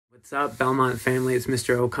What's up, Belmont family? It's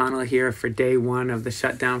Mr. O'Connell here for day one of the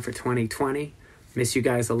shutdown for 2020. Miss you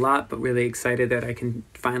guys a lot, but really excited that I can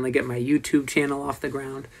finally get my YouTube channel off the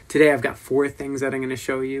ground. Today I've got 4 things that I'm going to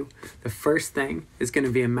show you. The first thing is going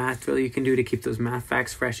to be a math drill you can do to keep those math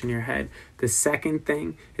facts fresh in your head. The second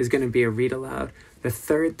thing is going to be a read aloud. The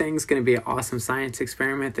third thing is going to be an awesome science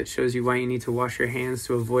experiment that shows you why you need to wash your hands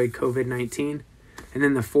to avoid COVID-19. And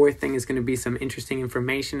then the fourth thing is going to be some interesting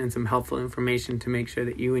information and some helpful information to make sure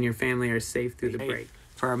that you and your family are safe through the break.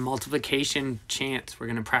 For our multiplication chants, we're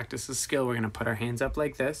going to practice a skill. We're going to put our hands up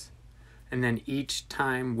like this. And then each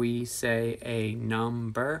time we say a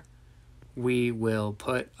number, we will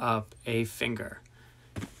put up a finger.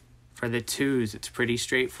 For the twos, it's pretty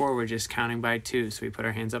straightforward. We're just counting by 2. So we put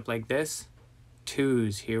our hands up like this.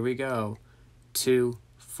 Twos, here we go. 2,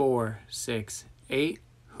 4, 6, 8.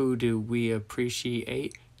 Who do we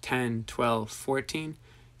appreciate? 10, 12, 14,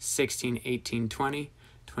 16, 18, 20,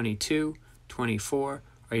 22, 24.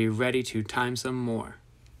 Are you ready to time some more?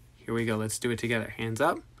 Here we go. Let's do it together. Hands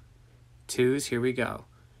up. Twos. Here we go.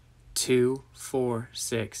 2, 4,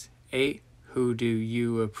 6, 8. Who do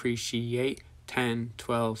you appreciate? 10,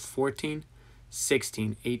 12, 14,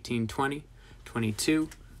 16, 18, 20, 22,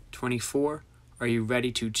 24. Are you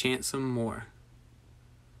ready to chant some more?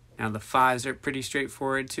 Now the 5s are pretty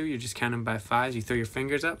straightforward too. You're just counting by 5s. You throw your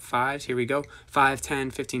fingers up. 5s. Here we go. 5,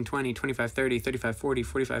 10, 15, 20, 25, 30, 35, 40,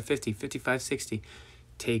 45, 50, 55, 60.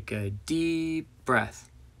 Take a deep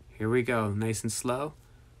breath. Here we go. Nice and slow.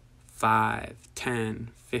 5,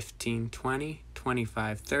 10, 15, 20,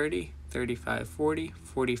 25, 30, 35, 40,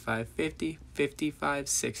 45, 50, 55,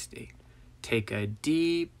 60. Take a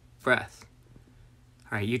deep breath.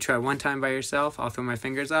 All right, you try one time by yourself. I'll throw my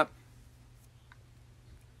fingers up.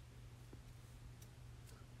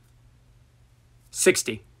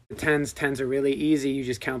 60. The 10s are really easy. You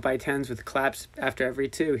just count by 10s with claps after every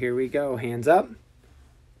 2. Here we go. Hands up.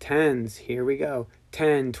 10s. Here we go.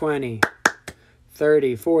 10, 20,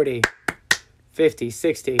 30, 40, 50,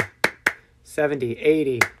 60, 70,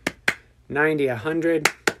 80, 90, 100,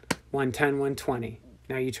 110, 120.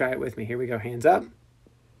 Now you try it with me. Here we go. Hands up.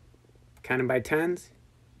 Counting by 10s.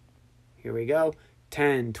 Here we go.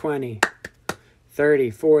 10, 20,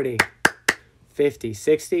 30, 40, 50,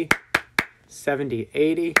 60, 70,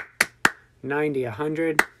 80, 90,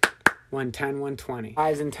 100, 110, 120.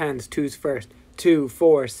 5s and 10s, 2s first. 2,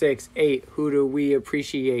 4, 6, 8. Who do we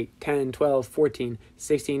appreciate? 10, 12, 14,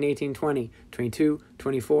 16, 18, 20, 22,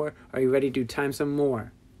 24. Are you ready to time some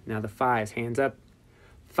more? Now the 5s, hands up.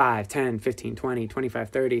 5, 10, 15, 20, 25,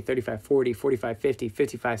 30, 35, 40, 45, 50,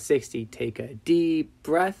 55, 60. Take a deep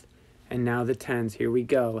breath. And now the 10s. Here we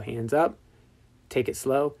go. Hands up. Take it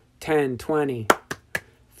slow. 10, 20,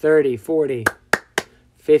 30, 40,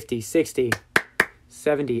 50, 60,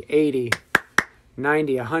 70, 80,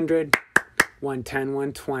 90, 100, 110,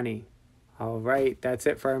 120. All right, that's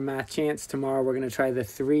it for our math chants. Tomorrow we're going to try the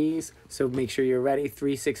 3s, so make sure you're ready.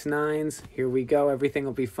 3, 6, 9s. Here we go. Everything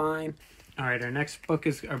will be fine. All right, our next book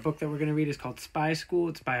that we're going to read is called Spy School.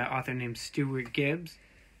 It's by an author named Stuart Gibbs.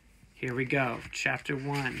 Here we go. Chapter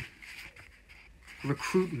 1.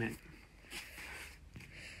 Recruitment.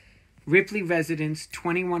 Ripley Residence,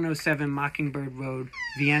 2107 Mockingbird Road,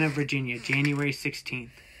 Vienna, Virginia, January 16th.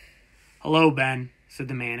 "Hello, Ben," said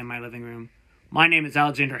the man in my living room. "My name is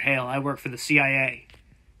Alexander Hale. I work for the CIA."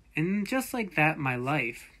 And just like that, my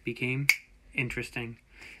life became interesting.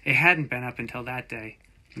 It hadn't been up until that day.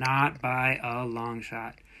 Not by a long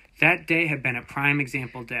shot. That day had been a prime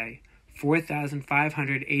example day.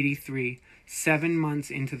 4,583, 7 months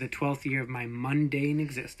into the 12th year of my mundane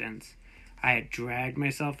existence. I had dragged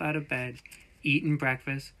myself out of bed, eaten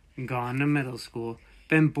breakfast, gone to middle school,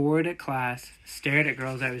 been bored at class, stared at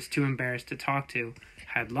girls I was too embarrassed to talk to,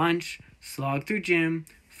 had lunch, slogged through gym,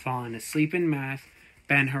 fallen asleep in math,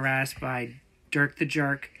 been harassed by Dirk the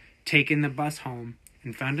Jerk, taken the bus home,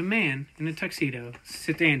 and found a man in a tuxedo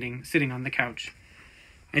sitting on the couch.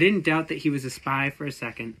 I didn't doubt that he was a spy for a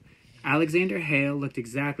second. Alexander Hale looked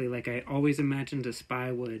exactly like I always imagined a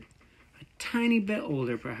spy would. A tiny bit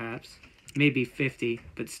older, perhaps. Maybe 50,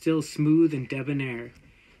 but still smooth and debonair.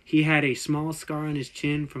 He had a small scar on his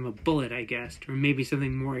chin from a bullet, I guessed, or maybe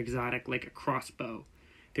something more exotic like a crossbow.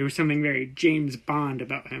 There was something very James Bond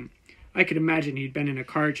about him. I could imagine he'd been in a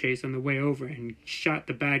car chase on the way over and shot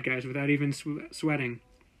the bad guys without even sweating.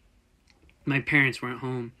 My parents weren't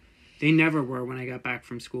home. They never were when I got back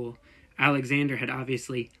from school. Alexander had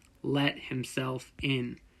obviously let himself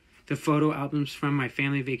in. The photo albums from my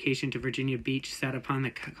family vacation to Virginia Beach sat upon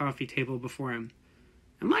the coffee table before him.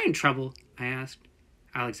 "Am I in trouble?" I asked.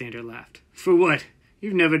 Alexander laughed. "For what?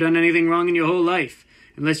 You've never done anything wrong in your whole life.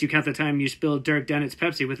 unless you count the time you spilled Dirk Dennett's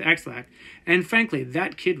Pepsi with X-Lac, and frankly,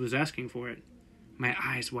 that kid was asking for it. My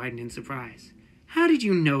eyes widened in surprise. How did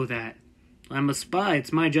you know that? I'm a spy.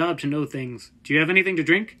 It's my job to know things. Do you have anything to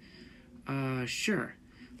drink? Sure.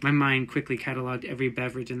 My mind quickly cataloged every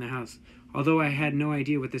beverage in the house. Although I had no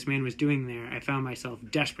idea what this man was doing there, I found myself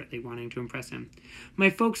desperately wanting to impress him. My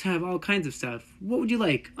folks have all kinds of stuff. What would you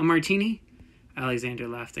like? A martini? Alexander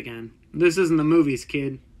laughed again. This isn't the movies,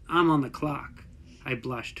 kid. I'm on the clock. I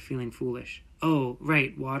blushed, feeling foolish. Oh,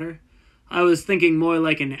 right, water? I was thinking more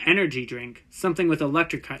like an energy drink, something with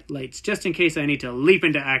electric lights, just in case I need to leap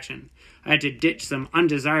into action. I had to ditch some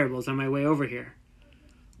undesirables on my way over here.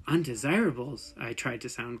 Undesirables? I tried to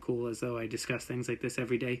sound cool, as though I discuss things like this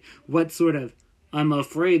every day. What sort of... I'm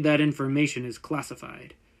afraid that information is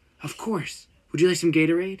classified. Of course. Would you like some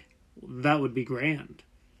Gatorade? That would be grand.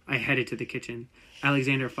 I headed to the kitchen.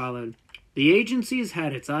 Alexander followed. The agency has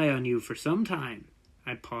had its eye on you for some time.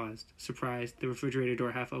 I paused, surprised, the refrigerator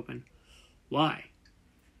door half open. Why?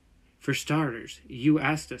 For starters, you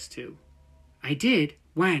asked us to. I did?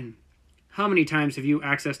 When? How many times have you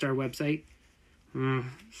accessed our website?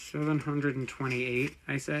 728,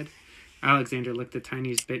 I said. Alexander looked a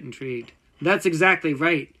tiny bit intrigued. That's exactly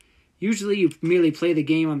right. Usually you merely play the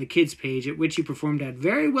game on the kids page, at which you performed at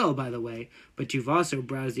very well, by the way, but you've also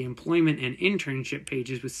browsed the employment and internship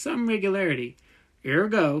pages with some regularity.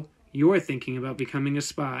 Ergo, you're thinking about becoming a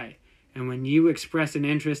spy. And when you express an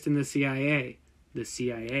interest in the CIA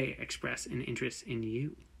express an interest in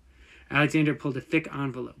you. Alexander pulled a thick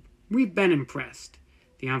envelope. We've been impressed.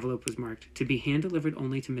 The envelope was marked, to be hand-delivered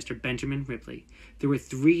only to Mr. Benjamin Ripley. There were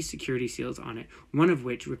 3 security seals on it, one of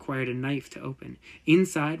which required a knife to open.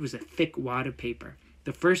 Inside was a thick wad of paper.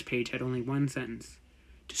 The first page had only one sentence.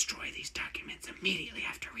 Destroy these documents immediately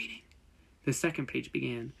after reading. The second page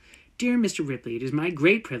began, Dear Mr. Ripley, it is my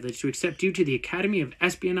great privilege to accept you to the Academy of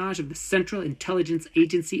Espionage of the Central Intelligence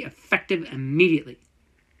Agency effective immediately.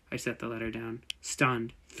 I set the letter down,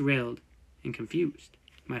 stunned, thrilled, and confused.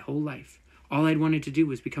 My whole life, all I'd wanted to do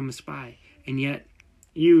was become a spy, and yet...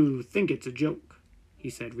 You think it's a joke, he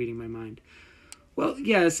said, reading my mind. Well,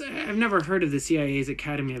 yes, I've never heard of the CIA's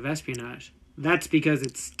Academy of Espionage. That's because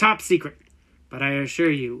it's top secret. But I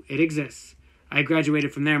assure you, it exists. I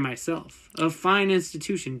graduated from there myself. A fine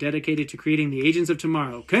institution dedicated to creating the agents of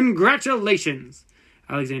tomorrow. Congratulations!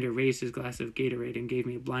 Alexander raised his glass of Gatorade and gave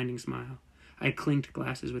me a blinding smile. I clinked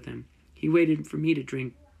glasses with him. He waited for me to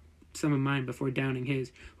drink some of mine before downing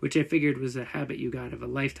his, which I figured was a habit you got of a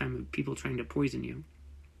lifetime of people trying to poison you.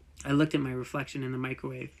 I looked at my reflection in the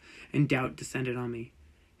microwave, and doubt descended on me.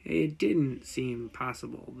 It didn't seem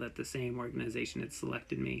possible that the same organization had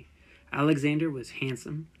selected me. Alexander was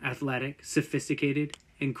handsome, athletic, sophisticated,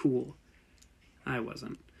 and cool. I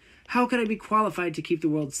wasn't. How could I be qualified to keep the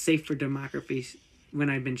world safe for democracy when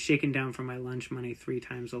I'd been shaken down for my lunch money 3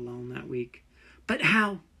 times alone that week? But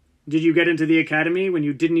how? Did you get into the academy when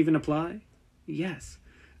you didn't even apply? Yes.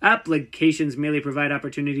 Applications merely provide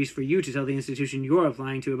opportunities for you to tell the institution you're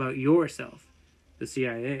applying to about yourself. The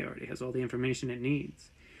CIA already has all the information it needs.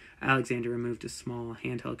 Alexander removed a small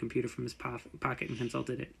handheld computer from his pocket and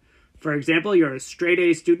consulted it. For example, you're a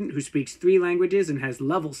straight-A student who speaks 3 languages and has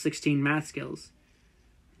level 16 math skills.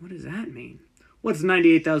 What does that mean? What's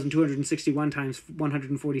 98,261 times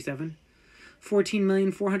 147?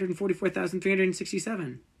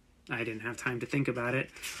 14,444,367. I didn't have time to think about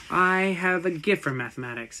it. I have a gift for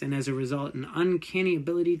mathematics, and as a result, an uncanny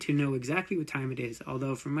ability to know exactly what time it is,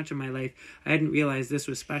 although for much of my life, I hadn't realized this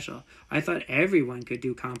was special. I thought everyone could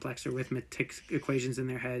do complex arithmetic equations in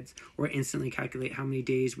their heads, or instantly calculate how many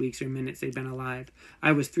days, weeks, or minutes they'd been alive.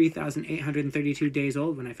 I was 3,832 days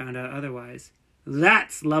old when I found out otherwise.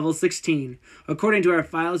 That's level 16. According to our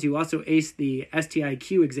files, you also ace the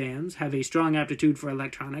STIQ exams, have a strong aptitude for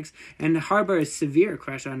electronics, and harbor a severe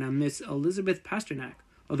crush on a Miss Elizabeth Pasternak,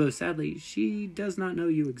 although sadly, she does not know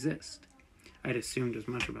you exist. I'd assumed as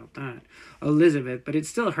much about that. Elizabeth, but it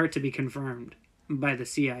still hurt to be confirmed. By the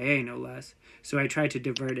CIA, no less. So I tried to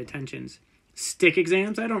divert attentions. Stick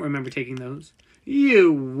exams? I don't remember taking those.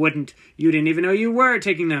 You wouldn't. You didn't even know you were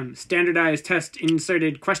taking them. Standardized test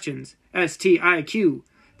inserted questions. STIQ.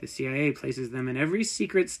 The CIA places them in every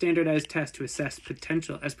secret standardized test to assess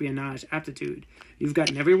potential espionage aptitude. You've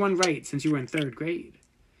gotten every one right since you were in 3rd grade.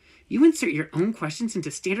 You insert your own questions into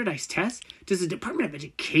standardized tests? Does the Department of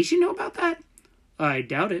Education know about that? I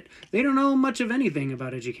doubt it. They don't know much of anything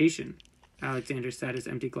about education. Alexander sat his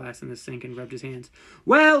empty glass in the sink and rubbed his hands.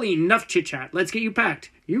 Well, enough chit-chat. Let's get you packed.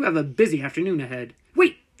 You have a busy afternoon ahead.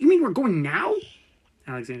 Wait, you mean we're going now?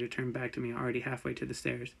 Alexander turned back to me, already halfway to the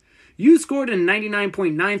stairs. You scored a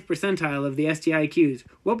 99.9th percentile of the STIQs.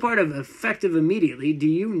 What part of effective immediately do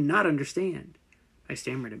you not understand? I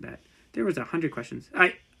stammered a bit. There was 100 questions.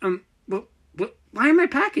 Why am I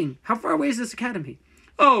packing? How far away is this academy?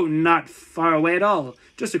 Oh, not far away at all.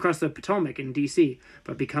 Just across the Potomac in D.C.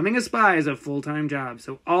 But becoming a spy is a full-time job,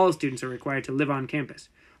 so all students are required to live on campus.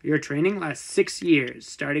 Your training lasts 6 years,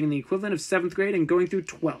 starting in the equivalent of 7th grade and going through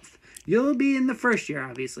 12th. You'll be in the first year,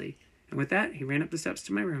 obviously. And with that, he ran up the steps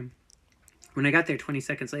to my room. When I got there 20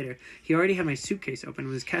 seconds later, he already had my suitcase open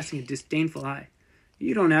and was casting a disdainful eye.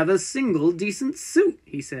 You don't have a single decent suit,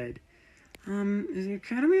 he said. Is the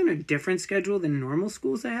academy on a different schedule than normal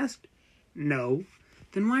schools, I asked. No.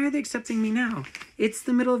 Then why are they accepting me now? It's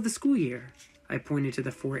the middle of the school year. I pointed to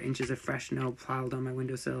the 4 inches of fresh snow piled on my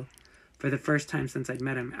windowsill. For the first time since I'd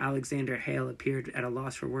met him, Alexander Hale appeared at a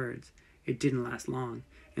loss for words. It didn't last long.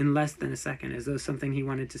 In less than a second, as though something he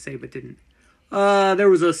wanted to say but didn't. There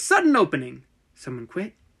was a sudden opening. Someone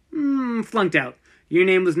quit? Flunked out. Your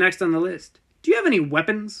name was next on the list. Do you have any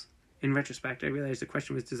weapons? In retrospect, I realized the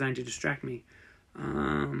question was designed to distract me.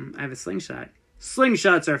 I have a slingshot.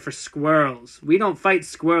 Slingshots are for squirrels. We don't fight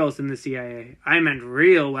squirrels in the CIA. I meant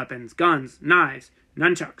real weapons, guns, knives,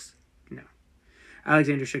 nunchucks. No.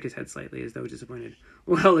 Alexander shook his head slightly, as though disappointed.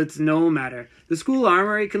 Well, it's no matter. The school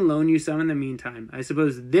armory can loan you some in the meantime. I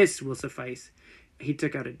suppose this will suffice. He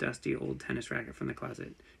took out a dusty old tennis racket from the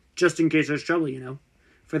closet. Just in case there's trouble, you know.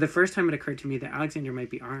 For the first time it occurred to me that Alexander might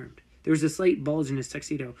be armed. There was a slight bulge in his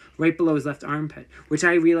tuxedo, right below his left armpit, which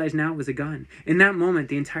I realized now was a gun. In that moment,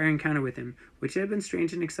 the entire encounter with him, which had been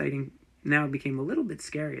strange and exciting, now became a little bit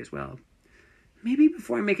scary as well. Maybe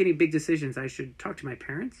before I make any big decisions, I should talk to my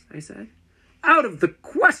parents, I said. Out of the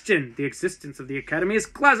question! The existence of the academy is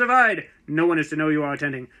classified! No one is to know you are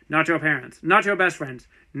attending. Not your parents, not your best friends,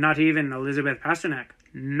 not even Elizabeth Pasternak.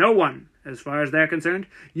 No one, as far as they're concerned.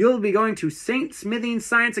 You'll be going to St. Smitheen's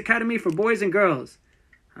Science Academy for boys and girls.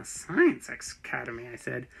 A science academy, I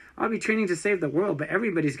said. I'll be training to save the world, but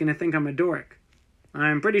everybody's going to think I'm a dork.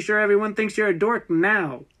 I'm pretty sure everyone thinks you're a dork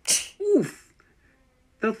now. Oof.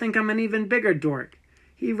 They'll think I'm an even bigger dork.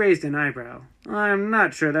 He raised an eyebrow. I'm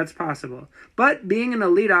not sure that's possible. But being an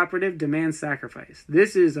elite operative demands sacrifice.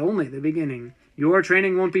 This is only the beginning. Your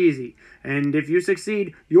training won't be easy. And if you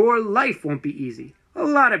succeed, your life won't be easy. A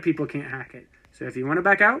lot of people can't hack it. So if you want to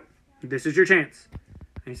back out, this is your chance.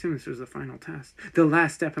 I assume this was the final test. The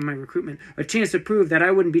last step in my recruitment. A chance to prove that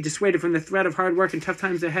I wouldn't be dissuaded from the threat of hard work and tough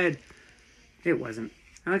times ahead. It wasn't.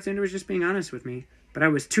 Alexander was just being honest with me. But I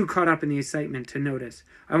was too caught up in the excitement to notice.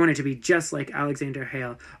 I wanted to be just like Alexander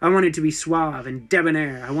Hale. I wanted to be suave and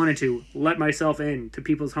debonair. I wanted to let myself in to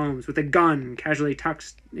people's homes with a gun casually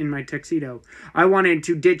tucked in my tuxedo. I wanted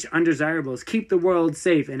to ditch undesirables, keep the world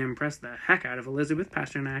safe, and impress the heck out of Elizabeth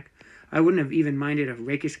Pasternak. I wouldn't have even minded a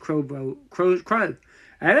rakish I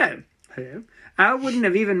wouldn't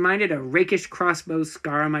have even minded a rakish crossbow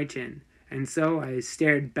scar on my chin. And so I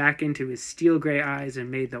stared back into his steel gray eyes and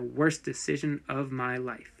made the worst decision of my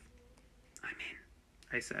life. I'm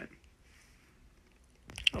in, I said.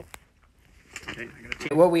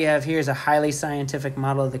 What we have here is a highly scientific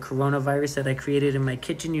model of the coronavirus that I created in my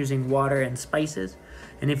kitchen using water and spices.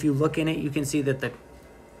 And if you look in it, you can see that the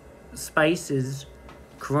spice is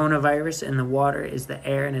coronavirus and the water is the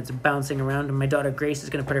air, and it's bouncing around. And my daughter Grace is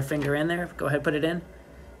going to put her finger in there. Go ahead, put it in.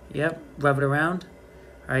 Yep, rub it around.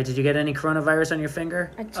 All right, did you get any coronavirus on your finger?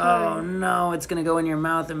 Oh, no, it's going to go in your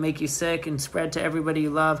mouth and make you sick and spread to everybody you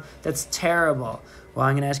love. That's terrible. Well,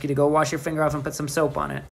 I'm going to ask you to go wash your finger off and put some soap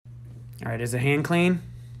on it. All right, is the hand clean?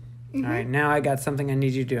 Mm-hmm. All right, now I got something I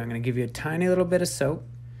need you to do. I'm going to give you a tiny little bit of soap,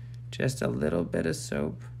 just a little bit of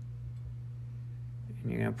soap.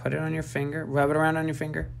 And you're going to put it on your finger, rub it around on your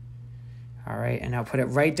finger. All right, and now put it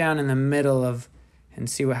right down in the middle of, and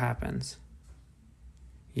see what happens.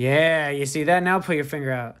 Yeah, you see that? Now pull your finger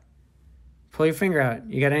out. Pull your finger out.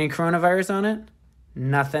 You got any coronavirus on it?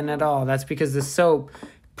 Nothing at all. That's because the soap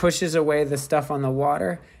pushes away the stuff on the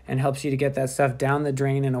water and helps you to get that stuff down the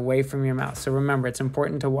drain and away from your mouth. So remember, it's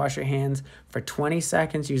important to wash your hands for 20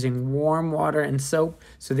 seconds using warm water and soap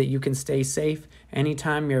so that you can stay safe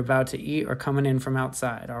anytime you're about to eat or coming in from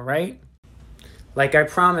outside, all right? Like I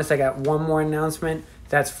promised, I got one more announcement.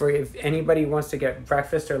 That's for if anybody wants to get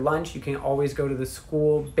breakfast or lunch, you can always go to the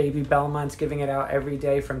school. Baby Belmont's giving it out every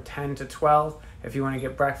day from 10 to 12. If you want to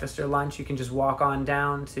get breakfast or lunch, you can just walk on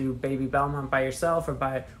down to Baby Belmont by yourself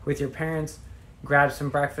or with your parents. Grab some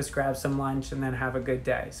breakfast, grab some lunch, and then have a good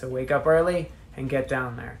day. So wake up early and get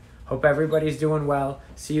down there. Hope everybody's doing well.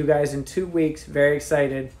 See you guys in 2 weeks. Very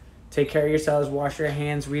excited. Take care of yourselves. Wash your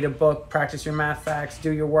hands. Read a book. Practice your math facts.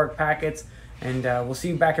 Do your work packets. And we'll see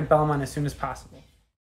you back at Belmont as soon as possible.